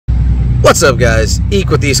What's up, guys?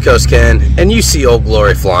 Eek with East Coast Ken, and you see Old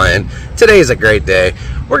Glory flying. Today is a great day.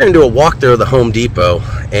 We're going to do a walkthrough of the Home Depot,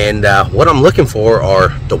 and what I'm looking for are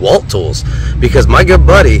DeWalt tools, because my good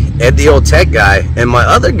buddy, Ed the Old Tech Guy, and my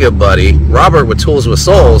other good buddy, Robert with Tools with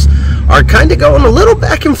Souls, are kind of going a little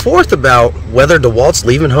back and forth about whether DeWalt's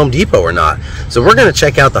leaving Home Depot or not. So we're going to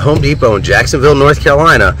check out the Home Depot in Jacksonville, North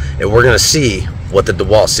Carolina, and we're going to see what the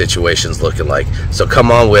DeWalt situation's looking like. So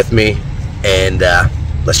come on with me, and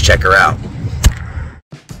let's check her out.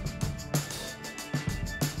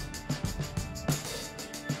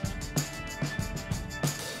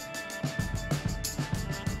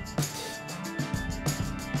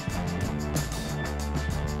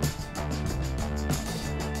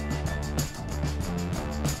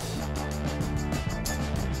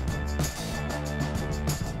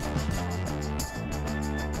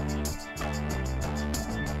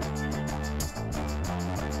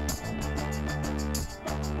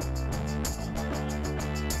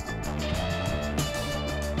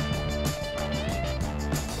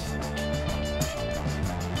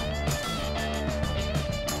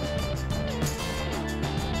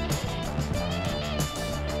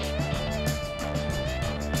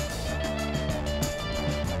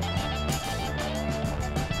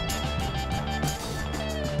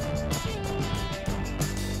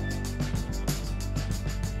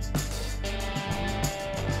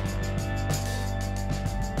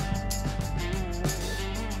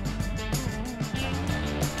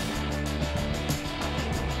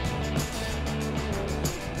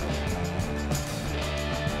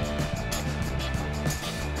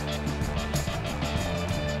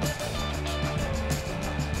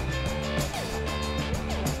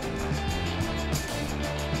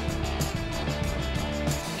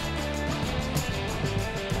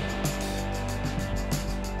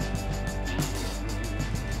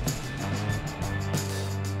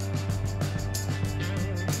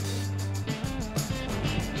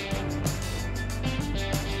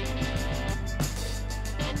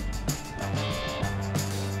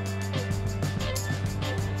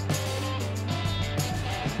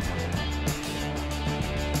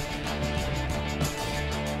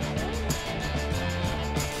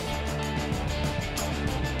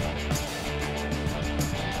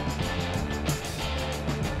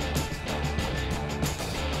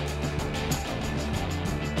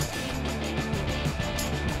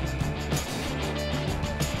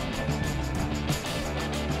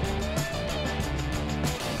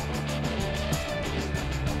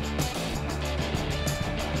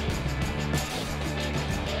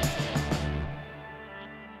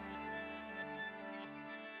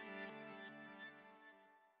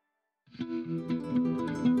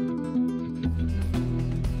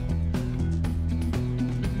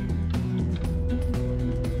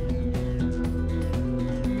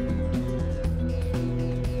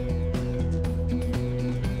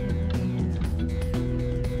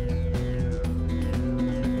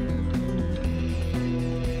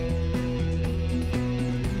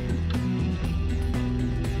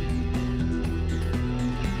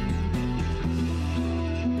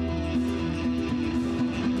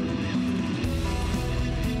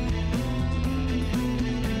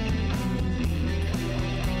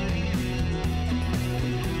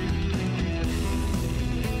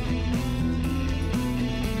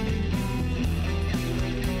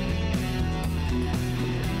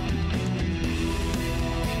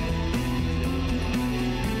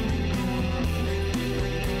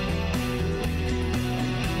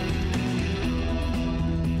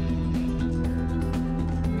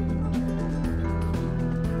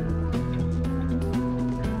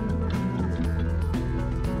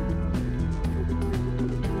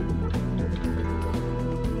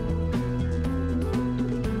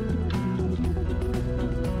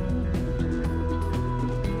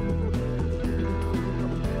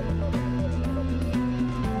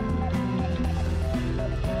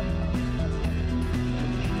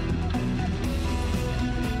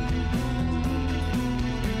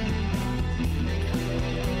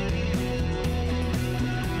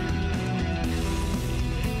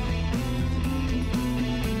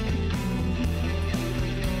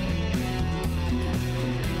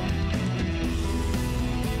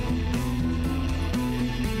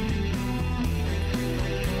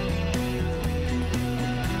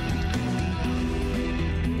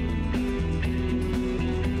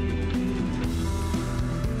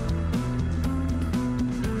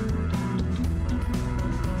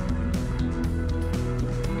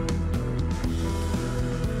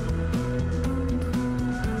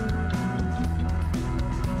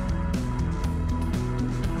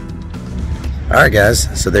 Alright guys,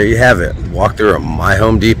 so there you have it. Walk through my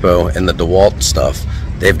Home Depot and the DeWalt stuff.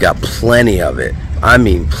 They've got plenty of it. I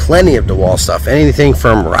mean plenty of DeWalt stuff. Anything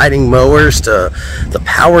from riding mowers to the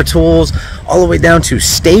power tools, all the way down to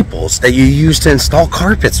staples that you use to install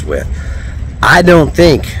carpets with. I don't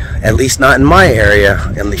think, at least not in my area,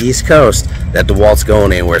 on the East Coast, that DeWalt's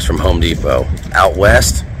going anywhere from Home Depot. Out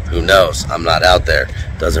west, who knows? I'm not out there.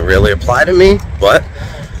 Doesn't really apply to me, but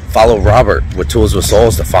follow Robert with Tools with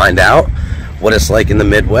Souls to find out what it's like in the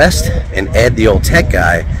Midwest, and Ed, the old tech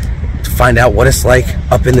guy, to find out what it's like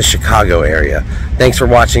up in the Chicago area. Thanks for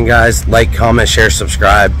watching, guys. Like, comment, share,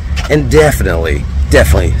 subscribe, and definitely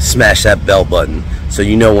smash that bell button so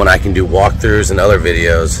you know when I can do walkthroughs and other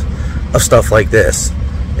videos of stuff like this.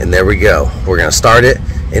 And there we go. We're gonna start it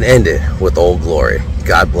and end it with Old Glory.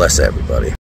 God bless everybody.